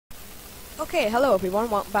Okay, hello everyone,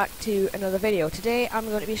 welcome back to another video. Today I'm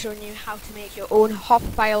going to be showing you how to make your own hop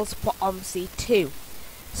files for OMSI 2.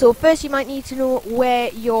 So first you might need to know where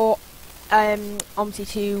your OMSI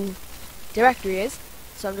 2 directory is.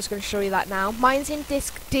 So I'm just going to show you that now. Mine's in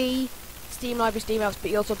disk D, Steam Library, Steam Apps, but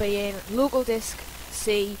you'll also be in local disk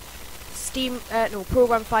C,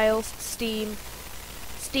 program files, Steam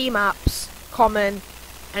Apps, Common,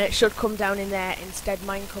 and it should come down in there. Instead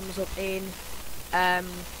mine comes up in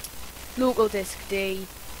local disk D,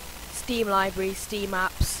 Steam Library, Steam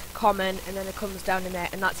Apps, Common, and then it comes down in there,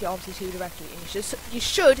 and that's your OMSI 2 directory. And you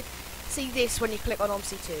should see this when you click on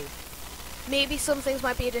OMSI 2. Maybe some things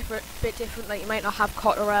might be a bit different, like you might not have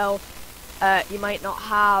Cotterell, you might not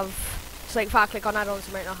have, so like if I click on add-ons,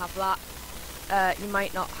 you might not have that, you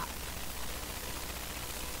might not have.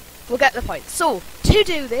 We'll get the point. So, to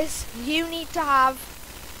do this, you need to have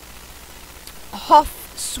a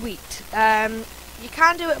HOFSuite. You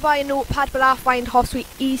can do it by a notepad, but I find HOFSuite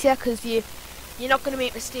easier because you're not going to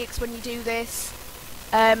make mistakes when you do this.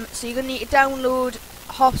 So you're going to need to download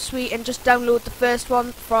HOFSuite and just download the first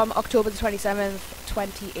one from October the 27th,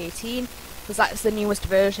 2018, because that is the newest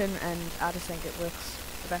version, and I just think it works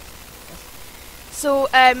the best. So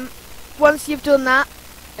once you've done that,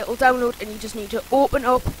 it will download, and you just need to open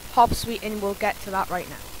up HOFSuite, and we'll get to that right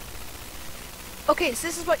now. Okay, so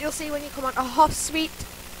this is what you'll see when you come on to HOFSuite.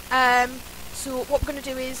 So what we're going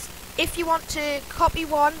to do is, if you want to copy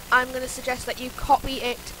one, I'm going to suggest that you copy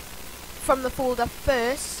it from the folder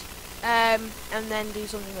first, and then do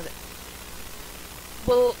something with it.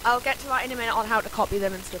 I'll get to that in a minute on how to copy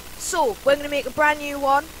them and stuff. So, we're going to make a brand new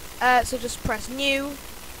one, so just press new,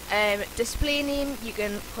 display name, you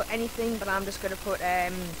can put anything, but I'm just going to put,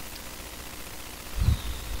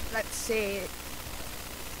 let's say,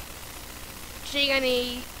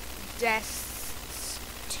 GNE Desk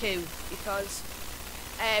 2, because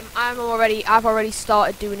I've already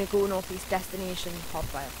started doing a Go Northeast destination hop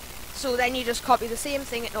file. So then you just copy the same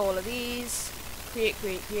thing in all of these, create,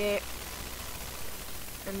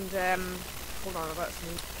 and hold on, I've got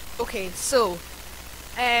something. Okay, so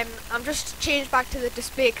I'm just changed back to the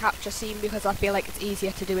display capture scene because I feel like it's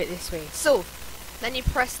easier to do it this way. So then you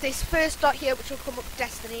press this first dot here, which will come up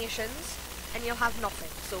destinations, and you'll have nothing.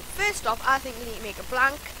 So first off, I think you need to make a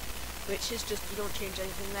blank, which is just, you don't change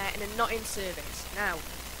anything there, and then not in service. Now,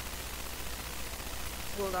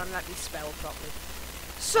 hold on, let me spell properly.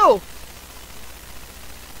 So,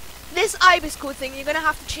 this IBIS code thing you're going to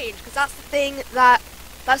have to change, because that's the thing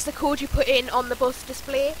that's the code you put in on the bus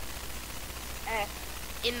display,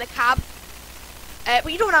 in the cab.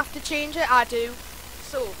 But you don't have to change it, I do.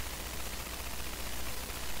 So,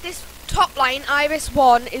 this top line,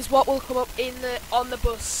 IBIS1, is what will come up on the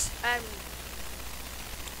bus,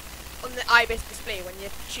 on the IBIS display when you're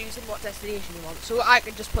choosing what destination you want. So I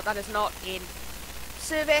can just put that as not in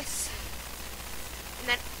service. And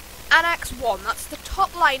then Annex 1, that's the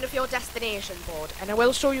top line of your destination board. And I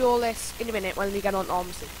will show you all this in a minute when we get on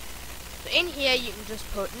OMSI. So in here you can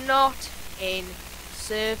just put not in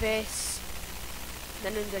service.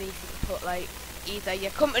 And then underneath you can put like either your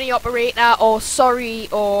company operator or sorry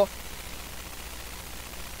or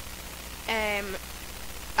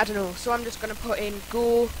I don't know. So I'm just going to put in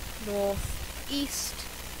Go Northeast.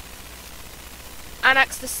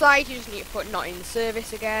 Annex the side, you just need to put not in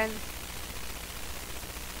service again.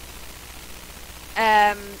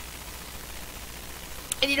 And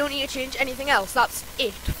you don't need to change anything else. That's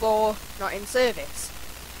it for not in service.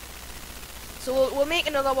 So we'll make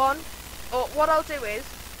another one. Or what I'll do is,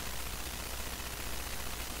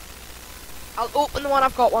 I'll open the one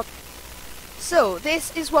I've got one. So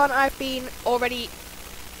this is one I've been already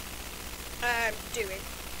doing,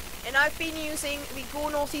 and I've been using the Go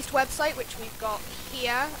Northeast website, which we've got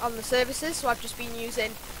here on the services. So I've just been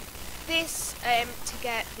using this to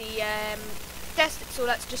get the so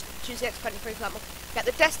let's just choose the X20 for example. Get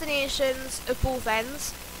the destinations of both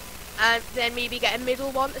ends, and then maybe get a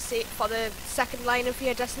middle one to say for the second line of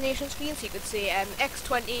your destination screen. So you could say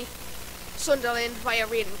X20 Sunderland via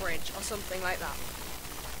Raden Bridge or something like that.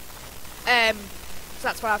 So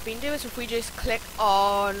that's what I've been doing. So if we just click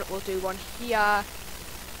on, we'll do one here.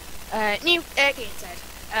 New Gateshead.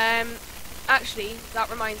 Actually, that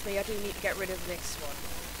reminds me, I do need to get rid of this one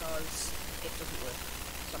because it doesn't work.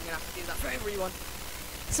 So I'm gonna have to do that for everyone.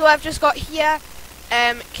 So I've just got here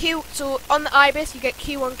Q. So on the IBIS you get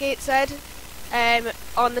Q on Gateshead.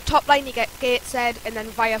 On the top line you get Gateshead, and then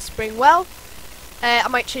via Springwell. I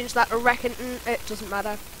might change that to Reckinton. It doesn't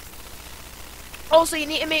matter. Also, you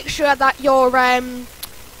need to make sure that your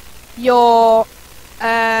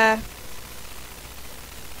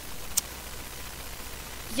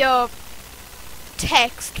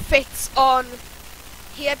text fits on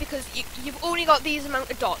here because you've only got these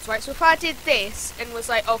amount of dots, right? So if I did this and was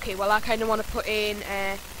like, okay, well I kind of want to put in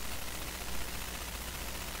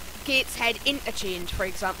Gateshead interchange, for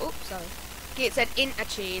example. Sorry, Gateshead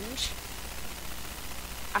interchange.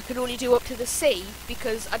 I can only do up to the C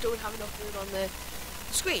because I don't have enough room on the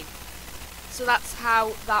screen. So that's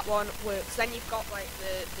how that one works. Then you've got like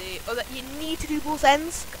the other. You need to do both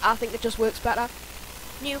ends. I think it just works better.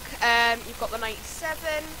 Nuke. You've got the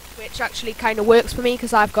 97, which actually kind of works for me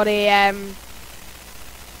because I've got a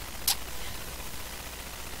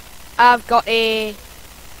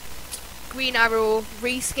Green Arrow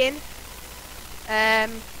reskin.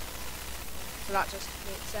 So that just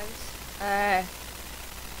makes sense.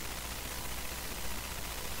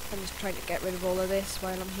 I'm just trying to get rid of all of this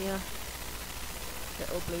while I'm here.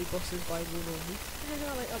 Little blue buses by the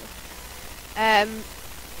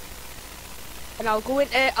and I'll go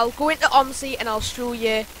into OMSI and I'll show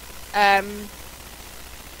you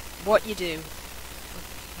what you do.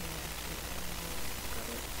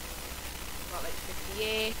 Got like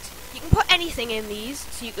 58. You can put anything in these,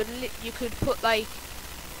 so you could put like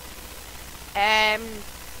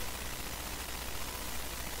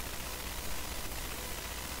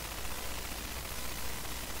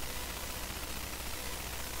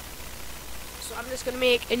so I'm just gonna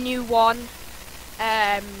make a new one.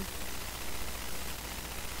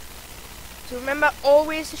 So remember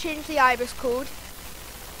always to change the IBIS code.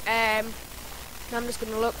 And I'm just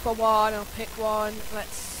gonna look for one. I'll pick one.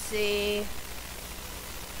 Let's see.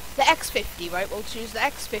 The X50, right? We'll choose the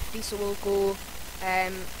X50, so we'll go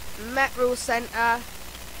Metro Centre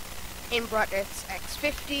in brackets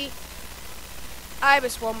X50.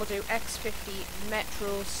 IBIS 1 will do X50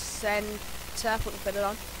 Metro Centre. Put the filler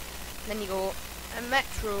on. Then you go a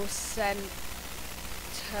Metro Centre,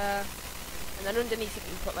 and then underneath you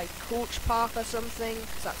can put like Coach Park or something,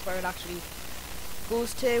 because that's where it actually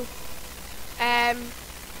goes to.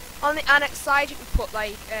 On the annex side you can put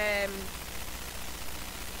like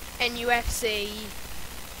NUFC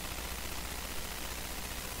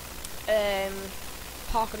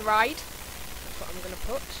Park and Ride. That's what I'm gonna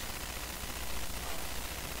put.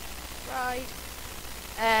 Ride.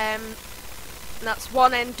 And that's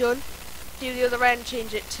one end done. Do the other end,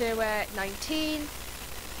 change it to 19. You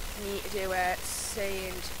need to do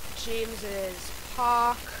St James's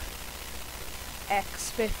Park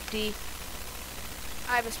X50.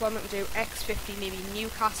 IBIS 1 we can do X50 maybe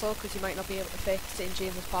Newcastle, because you might not be able to fit St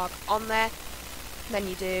James's Park on there. Then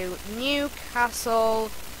you do Newcastle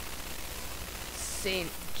St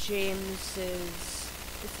James's.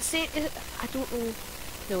 It's the same. I don't know.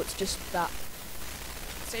 No, it's just that.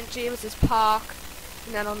 St James's Park,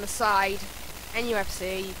 and then on the side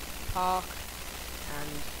NUFC Park, and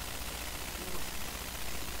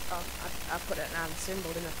I put it an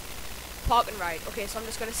symbol, didn't I? Park and Ride. Okay, so I'm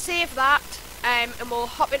just going to save that, and we'll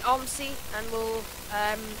hop in OMSI, and we'll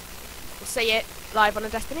see it live on a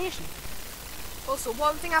destination. Also,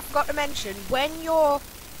 one thing I forgot to mention: when you're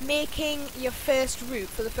making your first route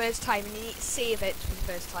for the first time, and you need to save it for the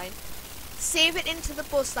first time, save it into the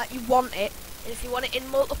bus that you want it. And if you want it in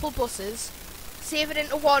multiple buses, save it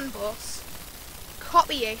into one bus,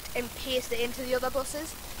 copy it, and paste it into the other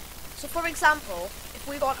buses. So, for example, if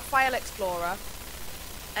we go on to File Explorer,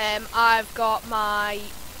 I've got my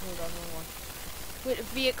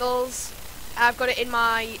vehicles. I've got it in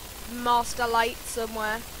my master light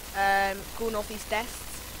somewhere. Go northeast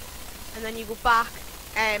desks, and then you go back.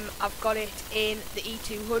 I've got it in the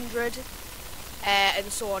E200,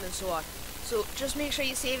 and so on and so on. So just make sure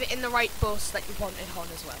you save it in the right bus that you want it on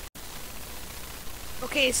as well.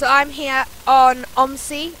 Okay, so I'm here on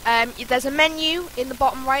OMSI. There's a menu in the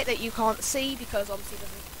bottom right that you can't see because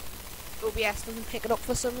OBS doesn't pick it up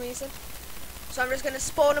for some reason. So I'm just going to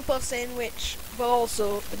spawn a bus in, which will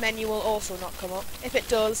also, the menu will also not come up. If it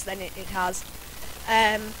does, then it has.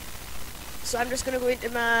 So I'm just going to go into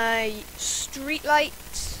my street light.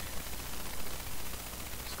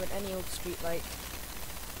 Just go into any old street light.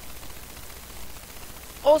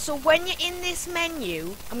 Also, when you're in this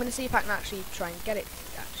menu, I'm going to see if I can actually try and get it.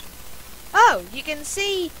 Actually. Oh, you can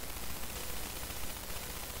see.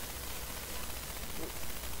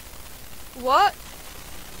 What?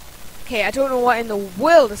 Okay, I don't know what in the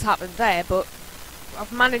world has happened there, but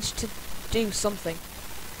I've managed to do something.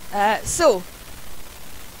 So,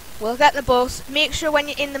 we'll get the bus. Make sure when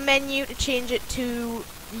you're in the menu to change it to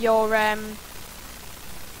your,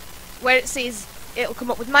 where it says, it'll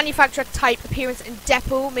come up with manufacturer, type, appearance, and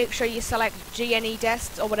depot. Make sure you select GNE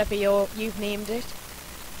Desks or whatever you've named it.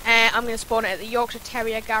 I'm going to spawn it at the Yorkshire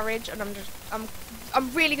Terrier Garage, and I'm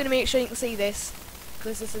really going to make sure you can see this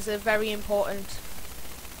because this is a very important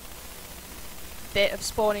bit of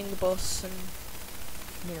spawning the bus and,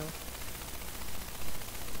 you know.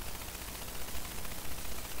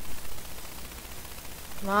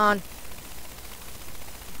 Come on.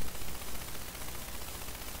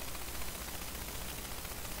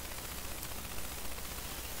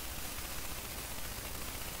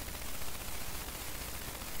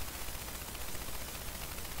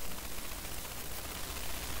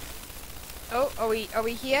 Oh, are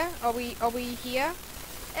we here? Are we here?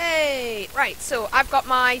 Hey! Right, so I've got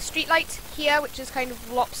my street light here, which is kind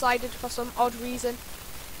of lopsided for some odd reason.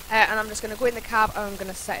 And I'm just going to go in the cab and I'm going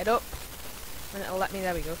to set it up. And it'll let me,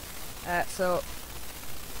 there we go.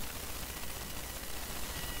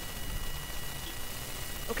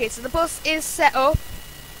 Okay, so the bus is set up.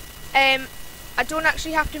 I don't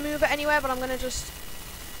actually have to move it anywhere, but I'm going to just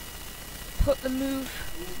put the move.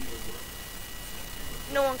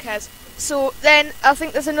 No one cares. So then, I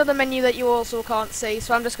think there's another menu that you also can't see,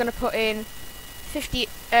 so I'm just going to put in 50,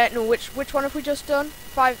 no, which one have we just done?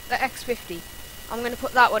 The X50. I'm going to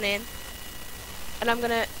put that one in, and I'm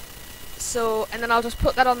going to, and then I'll just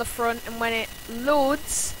put that on the front, and when it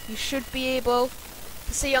loads, you should be able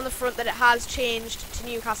to see on the front that it has changed to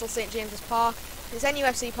Newcastle St James's Park. There's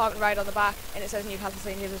NUFC Park and Ride on the back, and it says Newcastle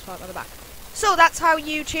St James's Park on the back. So that's how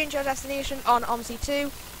you change your destination on OMSI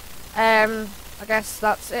 2. I guess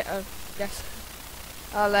that's it. I guess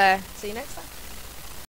I'll see you next time.